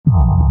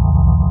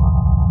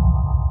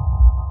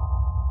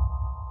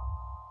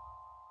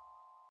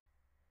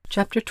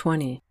Chapter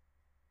 20.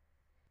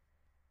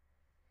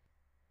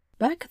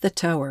 Back at the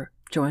tower,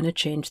 Joanna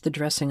changed the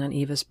dressing on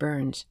Eva's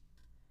burns.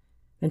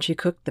 Then she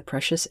cooked the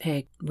precious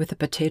egg with a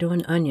potato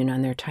and onion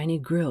on their tiny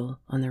grill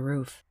on the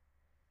roof.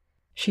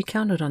 She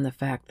counted on the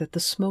fact that the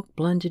smoke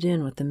blended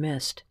in with the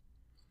mist,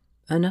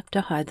 enough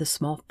to hide the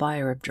small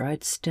fire of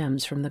dried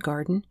stems from the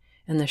garden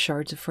and the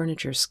shards of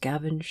furniture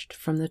scavenged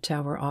from the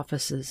tower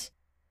offices.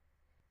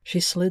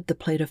 She slid the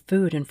plate of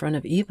food in front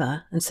of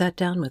Eva and sat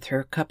down with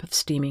her cup of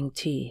steaming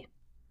tea.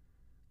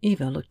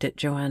 Eva looked at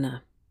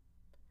Joanna.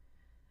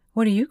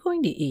 "What are you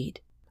going to eat?"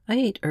 "I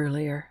ate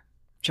earlier,"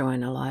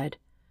 Joanna lied.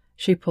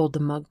 She pulled the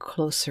mug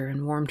closer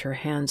and warmed her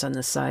hands on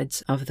the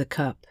sides of the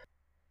cup.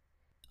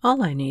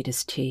 "All I need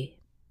is tea."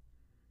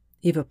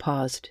 Eva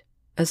paused,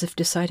 as if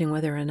deciding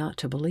whether or not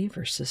to believe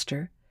her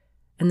sister,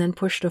 and then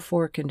pushed a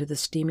fork into the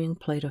steaming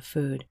plate of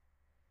food.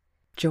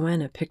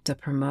 Joanna picked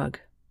up her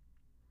mug.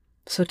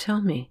 "So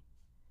tell me,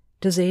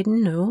 does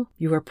Aiden know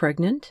you are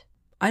pregnant?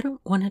 I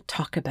don't want to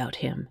talk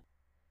about him."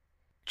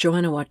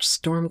 Joanna watched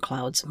storm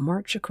clouds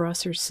march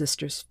across her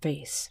sister's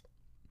face.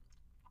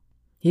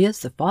 "He is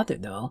the father,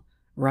 though,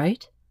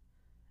 right?"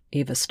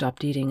 Eva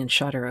stopped eating and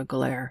shot her a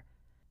glare.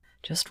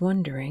 "Just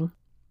wondering."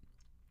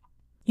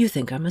 "You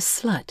think I'm a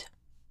slut?"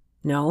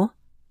 "No,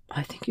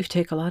 I think you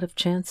take a lot of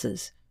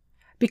chances."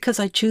 "Because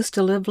I choose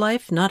to live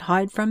life, not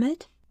hide from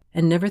it,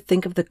 and never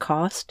think of the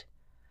cost?"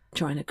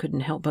 Joanna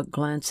couldn't help but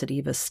glance at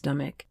Eva's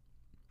stomach.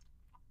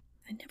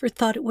 "I never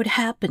thought it would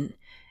happen.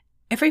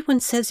 Everyone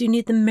says you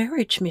need the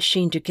marriage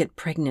machine to get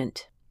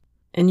pregnant."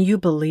 "And you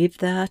believe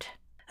that?"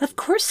 "Of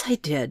course I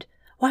did.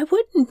 Why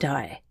wouldn't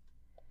I?"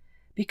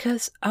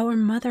 "Because our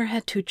mother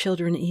had 2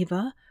 children,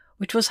 Eva,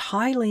 which was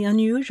highly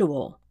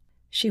unusual.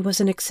 She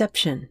was an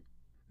exception."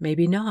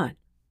 "Maybe not.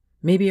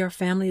 Maybe our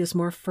family is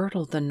more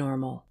fertile than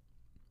normal."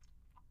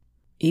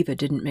 Eva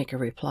didn't make a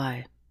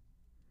reply.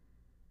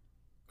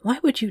 "Why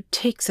would you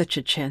take such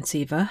a chance,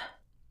 Eva?"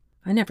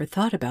 "I never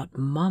thought about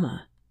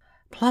Mama.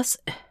 Plus,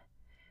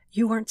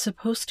 you aren't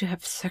supposed to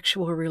have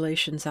sexual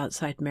relations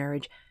outside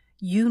marriage.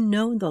 You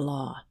know the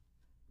law."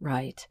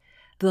 "Right.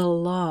 The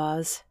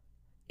laws."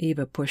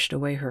 Eva pushed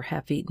away her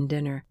half-eaten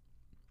dinner.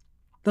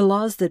 "The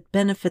laws that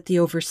benefit the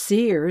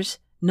overseers,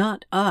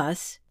 not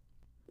us.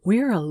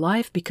 We're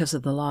alive because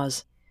of the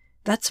laws.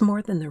 That's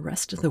more than the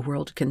rest of the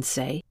world can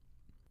say."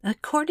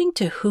 "According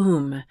to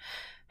whom?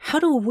 How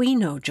do we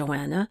know,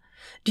 Joanna?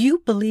 Do you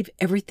believe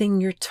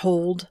everything you're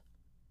told?"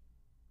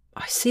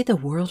 "I see the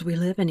world we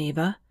live in,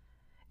 Eva.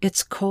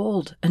 It's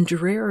cold and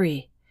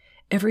dreary.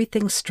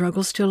 Everything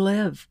struggles to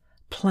live.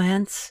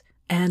 Plants,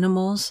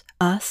 animals,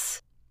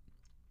 us.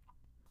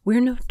 We're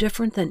no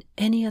different than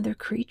any other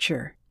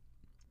creature.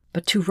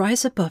 But to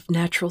rise above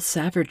natural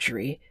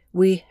savagery,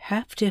 we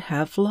have to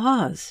have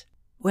laws."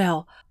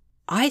 "Well,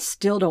 I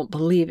still don't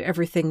believe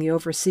everything the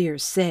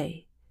overseers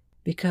say."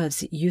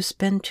 "Because you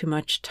spend too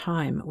much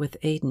time with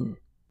Aiden."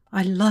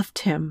 "I loved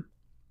him."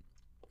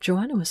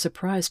 Joanna was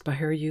surprised by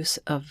her use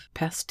of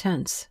past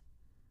tense.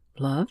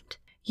 "Loved?"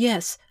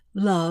 "Yes,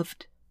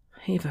 loved."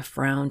 Eva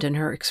frowned, and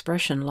her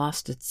expression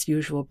lost its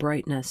usual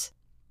brightness.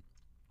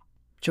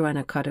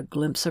 Joanna caught a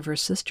glimpse of her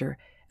sister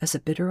as a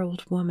bitter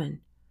old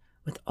woman,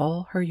 with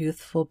all her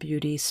youthful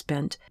beauty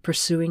spent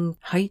pursuing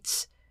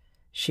heights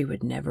she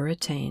would never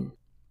attain.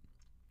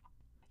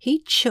 "He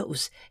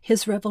chose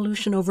his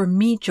revolution over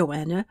me,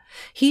 Joanna.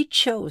 He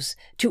chose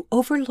to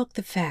overlook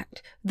the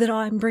fact that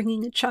I'm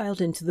bringing a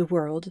child into the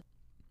world."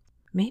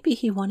 "Maybe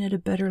he wanted a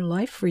better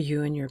life for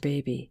you and your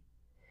baby."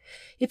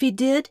 "If he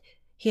did,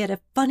 he had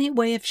a funny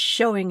way of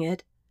showing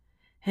it.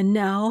 And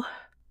now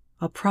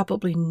I'll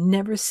probably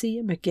never see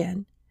him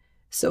again.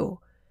 So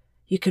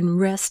you can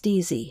rest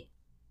easy."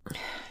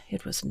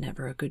 "It was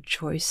never a good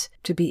choice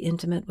to be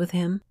intimate with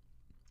him."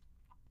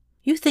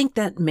 "You think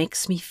that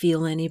makes me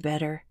feel any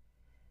better?"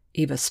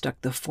 Eva stuck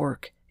the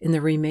fork in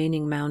the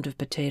remaining mound of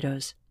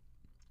potatoes.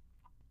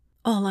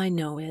 "All I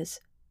know is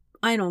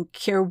I don't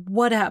care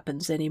what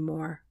happens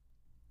anymore."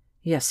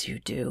 "Yes, you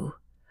do."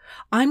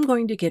 "I'm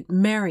going to get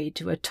married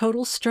to a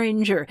total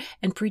stranger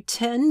and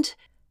pretend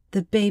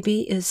the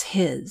baby is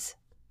his.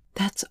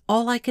 That's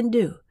all I can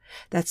do.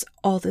 That's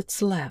all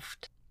that's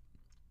left."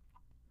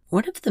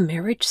 "What if the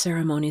marriage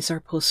ceremonies are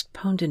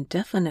postponed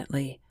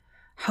indefinitely?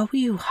 How will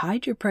you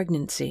hide your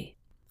pregnancy?"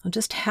 "I'll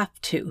just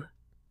have to.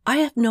 I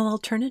have no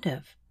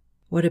alternative."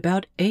 "What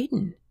about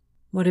Aiden?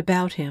 What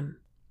about him?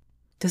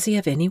 Does he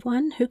have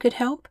anyone who could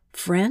help?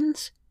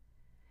 Friends?"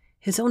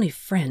 "His only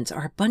friends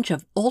are a bunch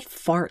of old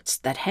farts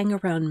that hang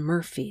around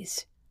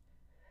Murphy's."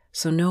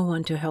 "So no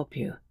one to help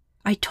you."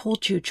 "I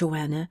told you,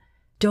 Joanna,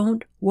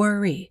 don't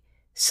worry.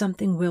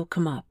 Something will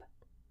come up."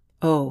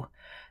 "Oh,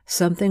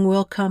 something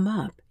will come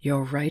up.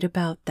 You're right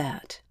about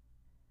that."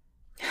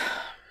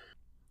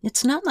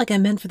 "It's not like I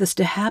meant for this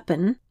to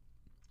happen."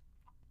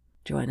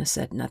 Joanna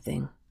said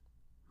nothing.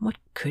 What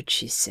could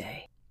she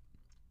say?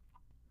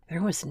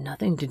 There was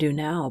nothing to do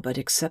now but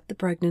accept the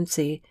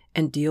pregnancy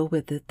and deal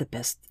with it the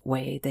best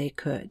way they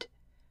could.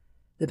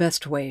 The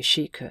best way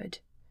she could.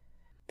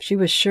 She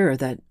was sure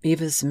that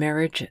Eva's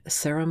marriage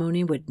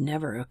ceremony would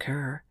never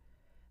occur.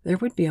 There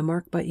would be a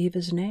mark by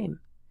Eva's name.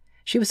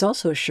 She was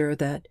also sure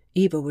that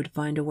Eva would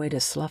find a way to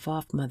slough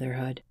off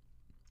motherhood.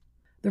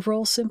 The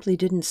role simply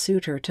didn't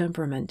suit her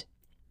temperament.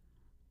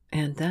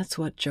 And that's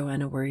what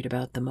Joanna worried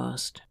about the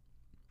most.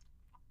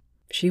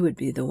 She would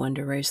be the one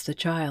to raise the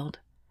child.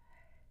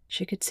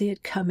 She could see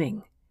it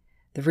coming.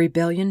 The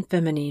rebellion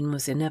feminine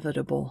was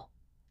inevitable.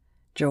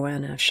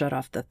 Joanna shut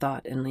off the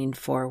thought and leaned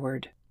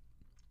forward.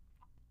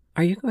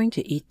 "Are you going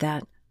to eat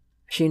that?"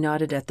 She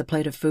nodded at the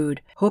plate of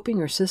food, hoping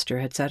her sister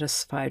had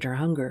satisfied her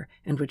hunger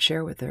and would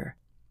share with her.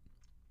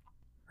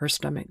 Her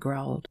stomach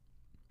growled.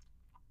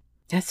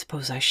 "I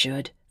suppose I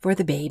should, for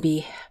the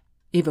baby."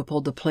 Eva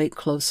pulled the plate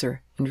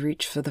closer and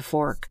reached for the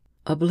fork,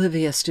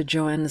 oblivious to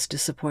Joanna's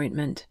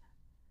disappointment.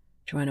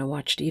 Joanna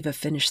watched Eva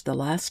finish the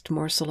last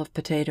morsel of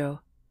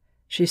potato.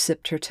 She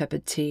sipped her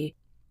tepid tea,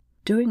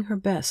 doing her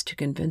best to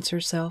convince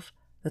herself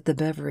that the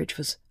beverage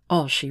was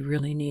all she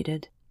really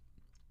needed.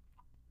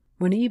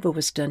 When Eva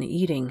was done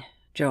eating,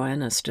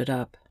 Joanna stood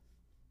up.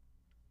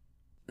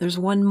 "There's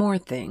one more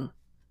thing."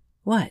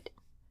 "What?"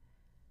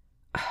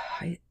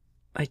 I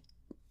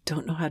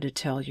don't know how to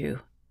tell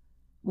you."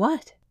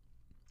 "What?"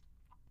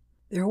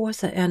 "There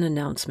was an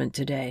announcement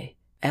today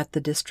at the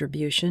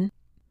distribution."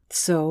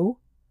 "So?"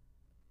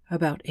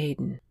 "About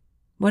Aiden."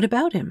 "What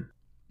about him?"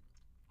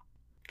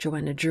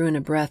 Joanna drew in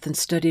a breath and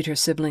studied her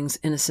sibling's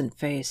innocent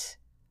face.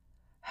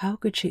 How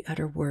could she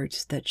utter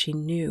words that she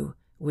knew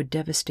would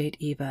devastate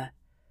Eva?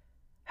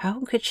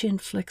 How could she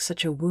inflict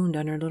such a wound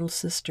on her little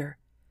sister,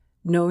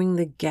 knowing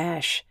the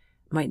gash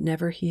might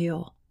never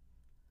heal?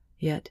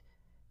 Yet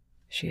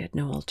she had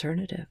no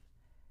alternative.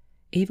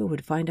 Eva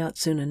would find out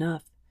soon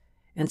enough,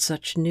 and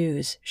such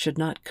news should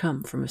not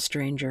come from a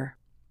stranger.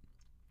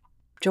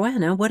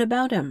 "Joanna, what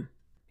about him?"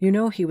 "You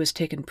know he was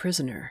taken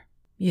prisoner."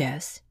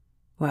 "Yes."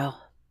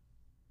 "Well,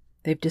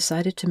 they've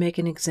decided to make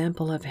an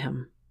example of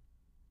him."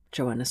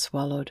 Joanna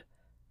swallowed.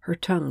 Her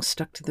tongue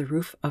stuck to the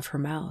roof of her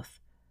mouth,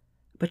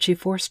 but she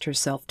forced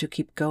herself to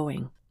keep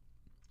going.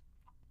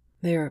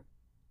 "They're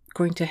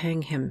going to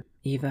hang him,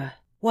 Eva."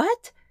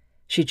 "What?"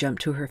 She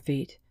jumped to her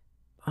feet.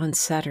 "On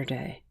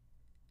Saturday."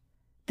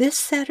 "This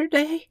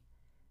Saturday?"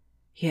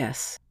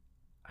 "Yes."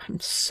 "I'm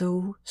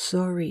so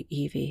sorry,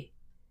 Evie."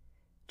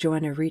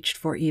 Joanna reached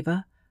for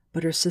Eva,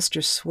 but her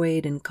sister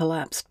swayed and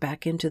collapsed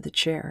back into the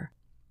chair.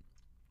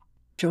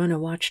 Joanna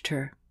watched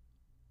her,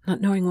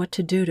 not knowing what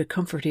to do to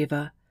comfort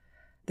Eva.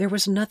 There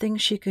was nothing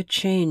she could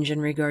change in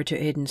regard to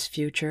Aiden's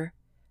future.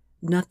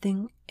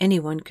 Nothing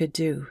anyone could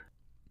do.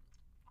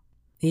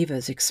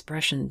 Eva's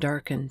expression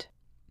darkened.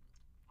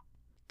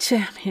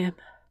 "Damn him.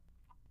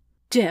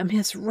 Damn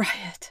his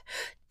riot.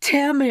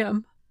 Damn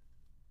him."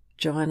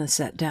 Joanna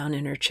sat down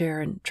in her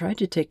chair and tried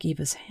to take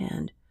Eva's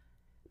hand,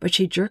 but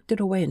she jerked it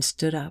away and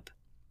stood up.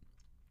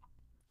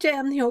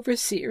 "Damn the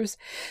overseers.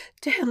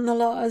 Damn the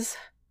laws."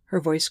 Her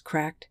voice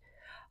cracked.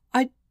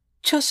 "I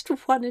just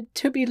wanted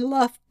to be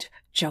loved,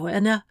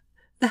 Joanna.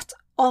 That's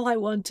all I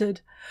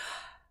wanted.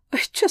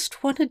 I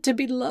just wanted to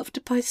be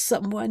loved by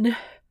someone.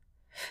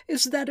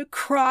 Is that a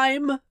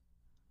crime?"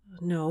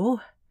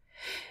 "No."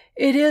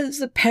 "It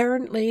is,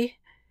 apparently.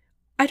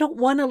 I don't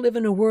want to live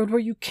in a world where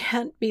you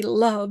can't be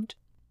loved.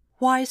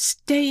 Why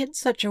stay in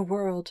such a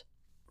world?"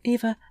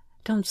 "Eva,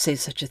 don't say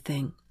such a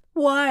thing."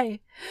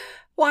 "Why?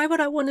 Why would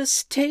I want to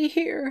stay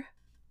here?"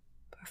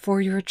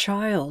 "For your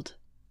child."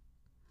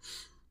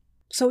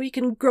 "So he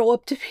can grow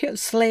up to be a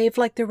slave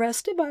like the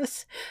rest of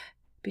us?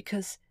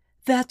 Because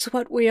that's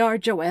what we are,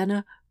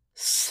 Joanna.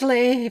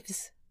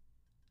 Slaves."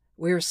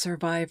 "We're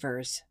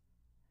survivors."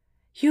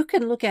 "You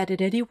can look at it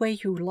any way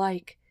you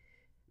like,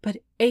 but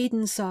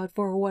Aiden saw it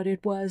for what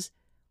it was.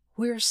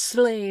 We're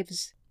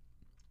slaves."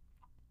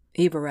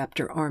 Eva wrapped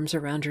her arms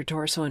around her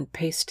torso and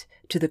paced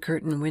to the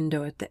curtained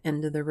window at the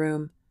end of the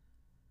room.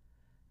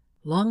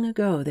 Long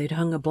ago they'd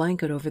hung a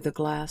blanket over the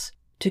glass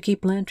to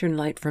keep lantern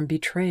light from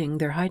betraying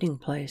their hiding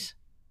place.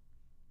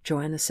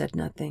 Joanna said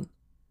nothing.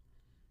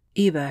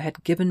 Eva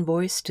had given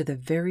voice to the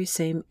very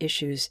same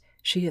issues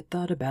she had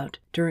thought about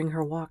during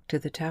her walk to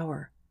the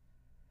tower.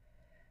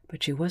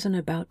 But she wasn't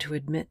about to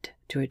admit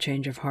to a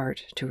change of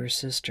heart to her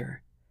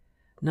sister,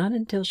 not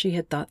until she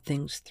had thought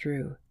things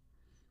through.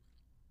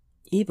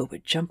 Eva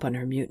would jump on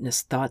her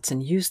mutinous thoughts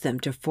and use them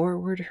to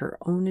forward her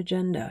own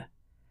agenda.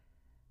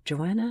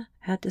 Joanna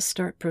had to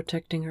start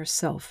protecting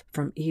herself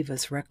from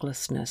Eva's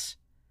recklessness.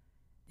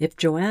 If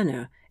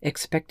Joanna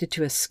expected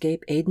to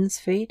escape Aiden's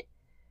fate,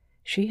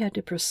 she had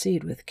to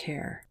proceed with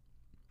care.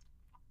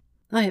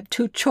 "I have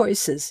two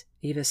choices,"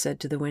 Eva said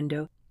to the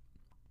window.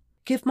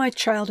 "Give my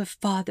child a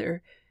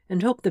father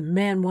and hope the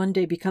man one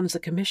day becomes a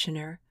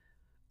commissioner.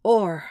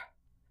 Or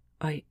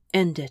I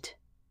end it."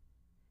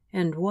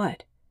 "And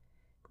what?"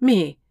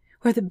 "Me,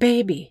 or the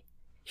baby.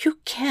 You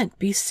can't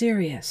be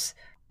serious.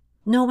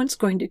 No one's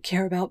going to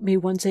care about me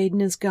once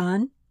Aiden is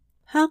gone."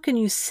 "How can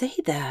you say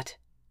that?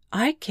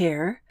 I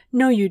care."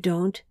 "No, you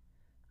don't.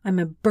 I'm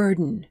a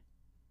burden."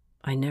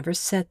 "I never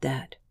said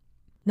that."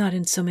 "Not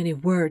in so many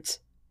words,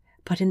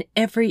 but in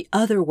every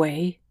other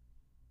way."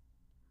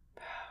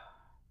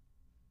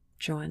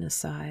 Joanna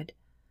sighed.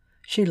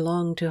 She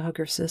longed to hug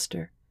her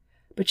sister,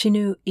 but she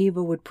knew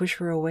Eva would push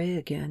her away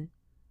again.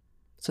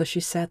 So she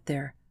sat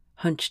there,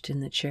 hunched in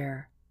the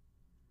chair.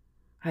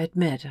 I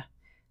admit,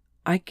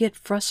 I get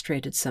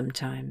frustrated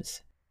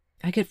sometimes.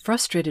 I get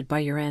frustrated by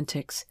your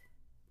antics,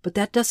 but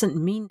that doesn't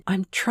mean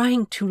I'm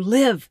trying to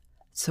live.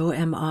 So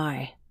am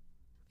I.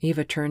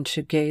 Eva turned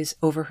to gaze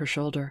over her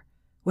shoulder.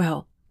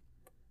 Well,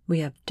 we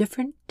have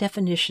different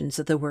definitions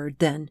of the word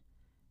then.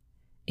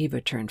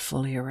 Eva turned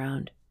fully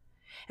around.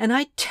 And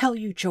I tell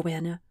you,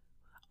 Joanna,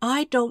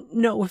 I don't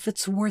know if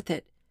it's worth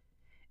it.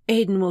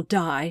 Aiden will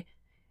die,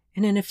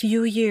 and in a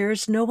few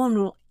years no one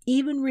will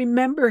even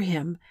remember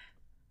him.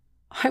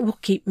 I will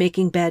keep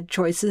making bad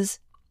choices,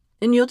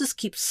 and you'll just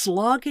keep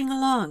slogging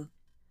along.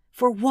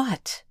 For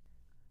what?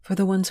 For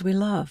the ones we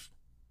love.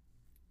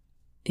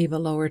 Eva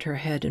lowered her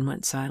head and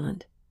went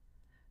silent.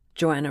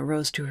 Joanna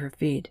rose to her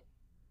feet.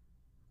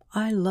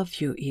 I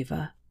love you,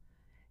 Eva.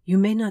 You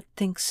may not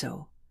think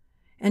so,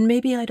 and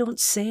maybe I don't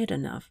say it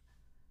enough,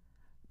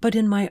 but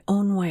in my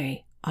own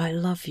way, I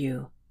love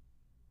you.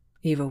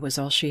 Eva was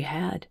all she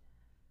had,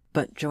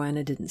 but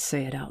Joanna didn't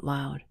say it out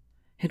loud.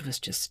 It was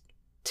just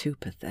too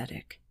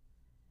pathetic.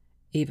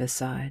 Eva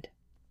sighed.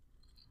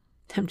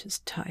 I'm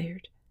just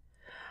tired.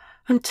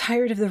 I'm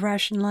tired of the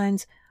ration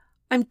lines.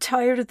 I'm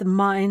tired of the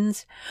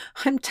mines.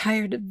 I'm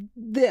tired of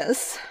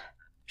this.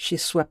 She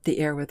swept the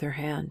air with her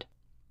hand.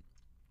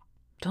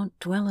 Don't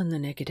dwell on the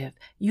negative.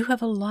 You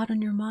have a lot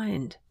on your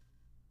mind.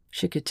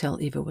 She could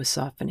tell Eva was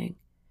softening.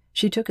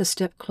 She took a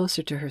step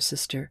closer to her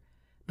sister,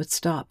 but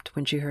stopped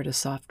when she heard a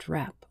soft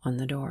rap on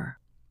the door.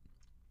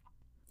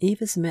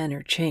 Eva's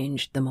manner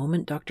changed the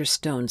moment Dr.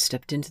 Stone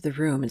stepped into the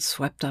room and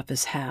swept off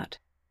his hat.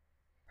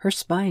 Her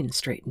spine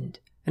straightened,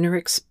 and her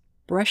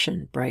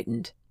expression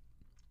brightened.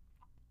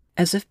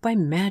 As if by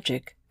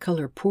magic,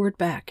 color poured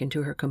back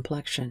into her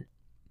complexion.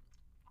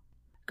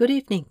 Good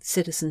evening,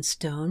 Citizen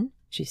Stone,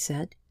 she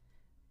said.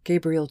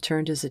 Gabriel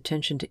turned his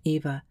attention to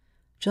Eva,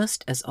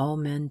 just as all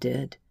men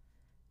did.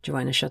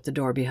 Joanna shut the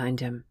door behind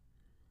him.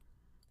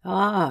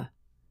 Ah,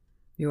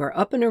 you are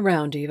up and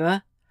around,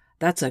 Eva.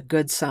 That's a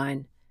good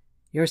sign.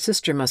 Your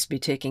sister must be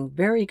taking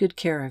very good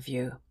care of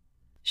you.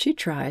 She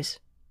tries.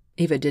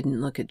 Eva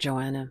didn't look at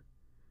Joanna.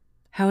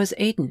 How is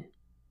Aiden?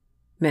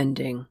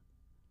 Mending.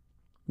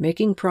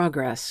 Making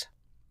progress.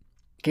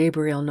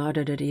 Gabriel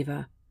nodded at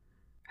Eva.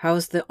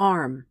 How's the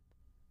arm?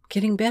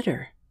 Getting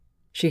better.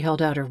 She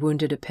held out her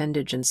wounded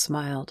appendage and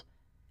smiled.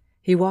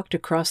 He walked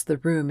across the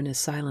room in a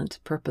silent,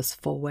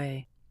 purposeful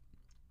way.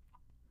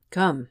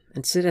 Come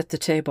and sit at the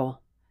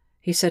table.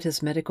 He set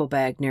his medical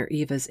bag near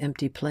Eva's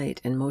empty plate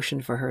and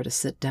motioned for her to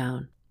sit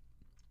down.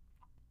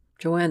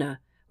 Joanna,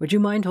 would you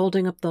mind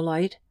holding up the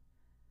light?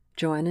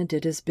 Joanna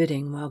did his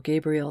bidding while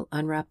Gabriel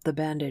unwrapped the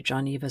bandage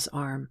on Eva's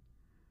arm.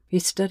 He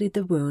studied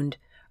the wound,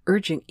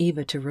 urging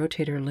Eva to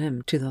rotate her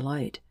limb to the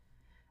light.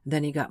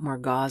 Then he got more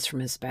gauze from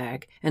his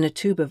bag and a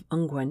tube of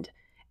unguent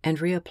and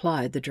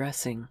reapplied the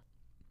dressing.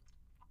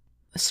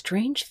 A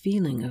strange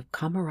feeling of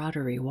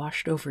camaraderie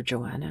washed over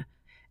Joanna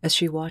as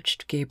she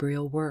watched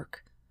Gabriel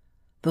work.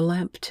 The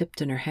lamp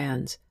tipped in her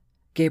hands.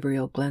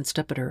 Gabriel glanced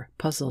up at her,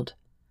 puzzled.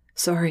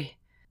 Sorry,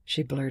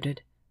 she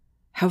blurted.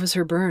 How was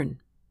her burn?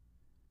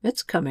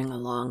 It's coming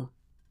along.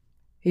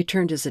 He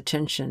turned his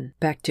attention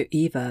back to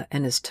Eva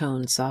and his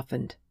tone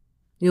softened.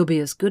 You'll be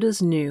as good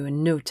as new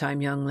in no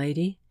time, young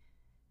lady.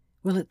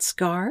 Will it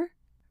scar?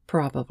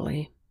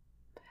 Probably.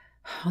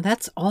 Oh,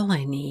 that's all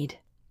I need.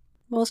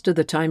 Most of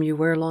the time you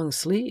wear long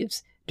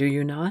sleeves, do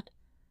you not?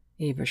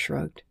 Eva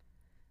shrugged.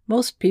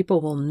 Most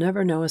people will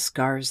never know a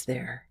scar's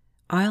there.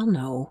 I'll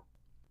know.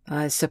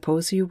 I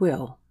suppose you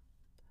will.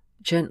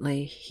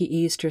 Gently, he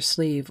eased her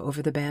sleeve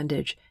over the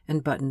bandage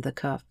and buttoned the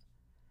cuff.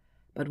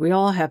 But we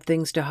all have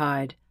things to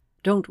hide,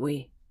 don't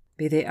we?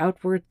 Be they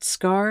outward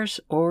scars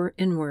or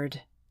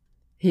inward.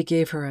 He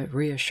gave her a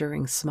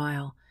reassuring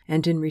smile,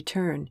 and in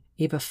return,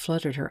 Eva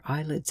fluttered her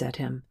eyelids at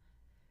him.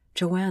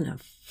 Joanna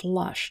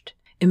flushed,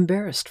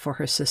 embarrassed for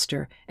her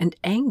sister and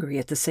angry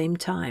at the same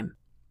time.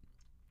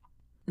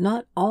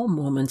 Not all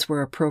moments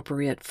were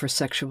appropriate for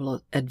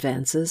sexual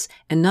advances,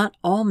 and not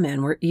all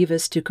men were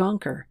Eva's to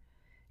conquer.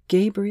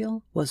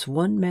 Gabriel was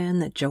one man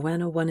that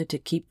Joanna wanted to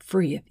keep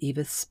free of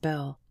Eva's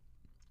spell.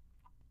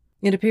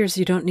 It appears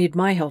you don't need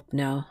my help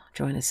now,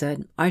 Joanna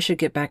said. I should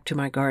get back to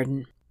my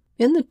garden.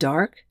 In the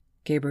dark?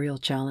 Gabriel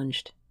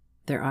challenged.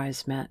 Their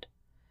eyes met.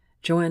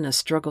 Joanna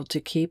struggled to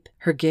keep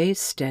her gaze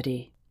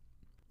steady.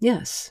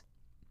 Yes.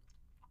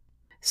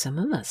 Some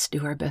of us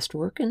do our best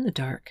work in the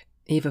dark,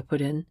 Eva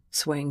put in,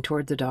 swaying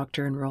toward the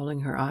doctor and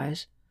rolling her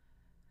eyes.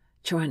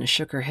 Joanna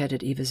shook her head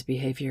at Eva's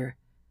behavior.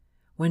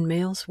 When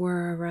males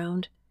were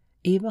around,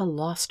 Eva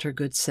lost her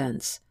good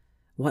sense,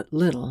 what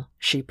little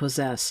she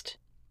possessed.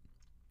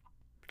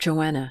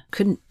 Joanna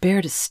couldn't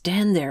bear to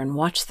stand there and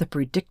watch the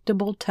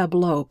predictable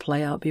tableau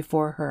play out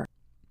before her,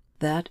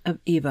 that of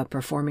Eva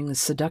performing the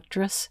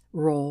seductress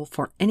role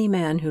for any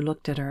man who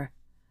looked at her.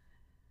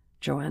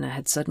 Joanna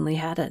had suddenly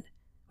had it,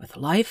 with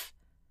life,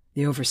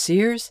 the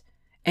overseers,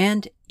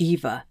 and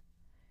Eva.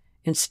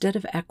 Instead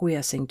of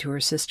acquiescing to her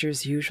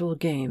sister's usual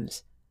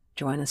games,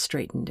 Joanna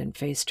straightened and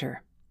faced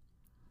her.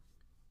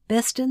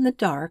 Best in the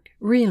dark?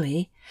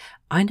 Really?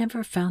 I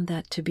never found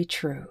that to be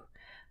true.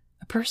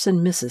 A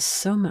person misses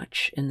so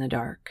much in the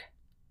dark.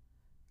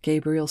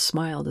 Gabriel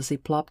smiled as he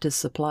plopped his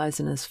supplies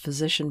in his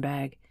physician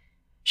bag.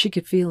 She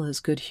could feel his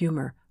good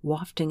humor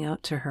wafting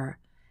out to her,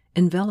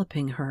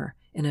 enveloping her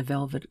in a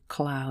velvet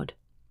cloud.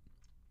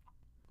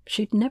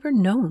 She'd never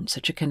known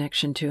such a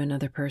connection to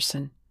another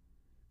person.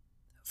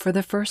 For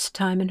the first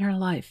time in her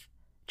life,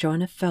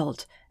 Joanna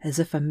felt as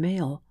if a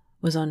male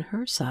was on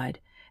her side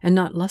and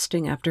not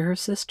lusting after her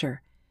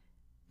sister.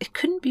 It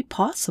couldn't be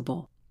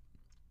possible.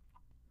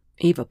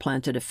 Eva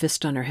planted a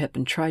fist on her hip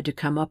and tried to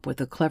come up with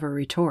a clever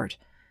retort,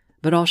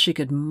 but all she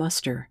could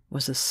muster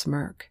was a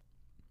smirk.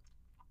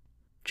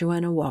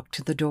 Joanna walked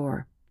to the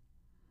door.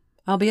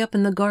 "I'll be up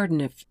in the garden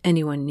if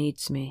anyone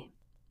needs me."